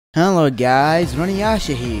Hello guys,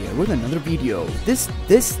 Roniasha here with another video.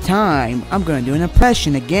 This time I'm gonna do an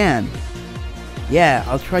impression again. Yeah,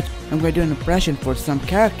 I'm gonna do an impression for some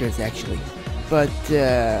characters actually. But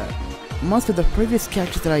most of the previous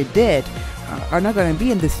characters that I did are not gonna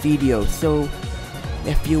be in this video. So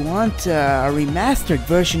if you want a remastered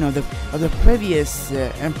version of the previous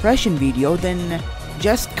impression video, then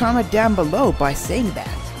just comment down below by saying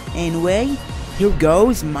that. Anyway, here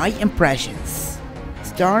goes my impressions.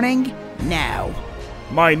 Starting now.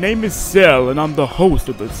 My name is Cell, and I'm the host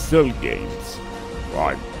of the Cell Games.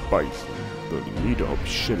 I'm Bison, the leader of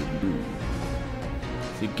Shadaloo.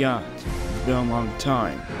 Forgot, it's been a long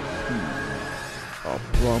time. A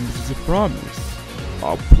promise is a promise.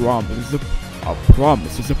 A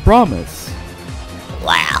promise is a promise.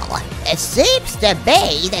 Well, it seems to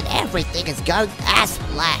me that everything is going as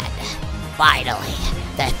planned. Finally,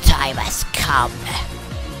 the time has come.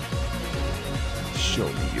 Show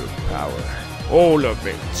me your power. All of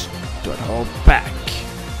it. Don't hold back.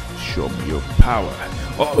 Show me your power.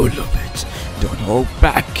 All of it. Don't hold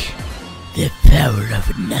back. The power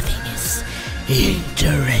of nothingness.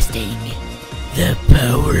 Interesting. The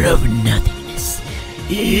power of nothingness.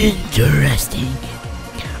 Interesting.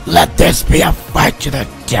 Let this be a fight to the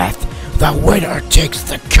death. The winner takes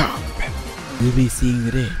the cup. You'll be seeing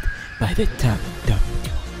red by the time done.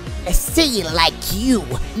 A sea like you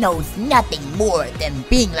knows nothing more than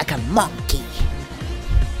being like a monkey.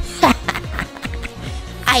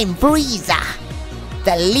 I'm Frieza,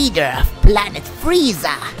 the leader of Planet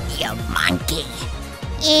Frieza, you monkey.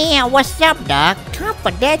 Yeah, what's up, Doc?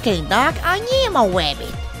 Confidentially, Doc, I am a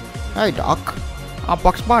rabbit. Hey Doc, I'm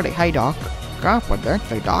Bugs Bunny. Hey Doc,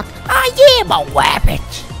 confidently Doc. I am a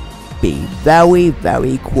rabbit. Be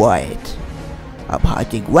very quiet. I'm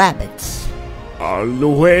hunting rabbits.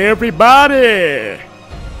 Hello everybody!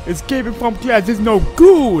 Escaping from class is no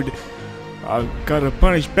good! I gotta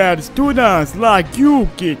punish bad students like you,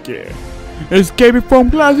 Kiki. Escaping from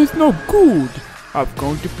class is no good! I'm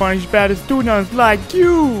going to punish bad students like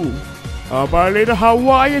you! How about a little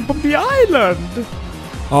Hawaiian from the island?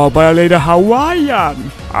 How about a little Hawaiian?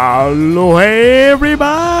 Hello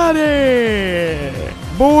everybody!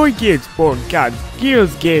 Boy gets born cards,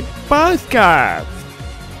 girls get bus cards!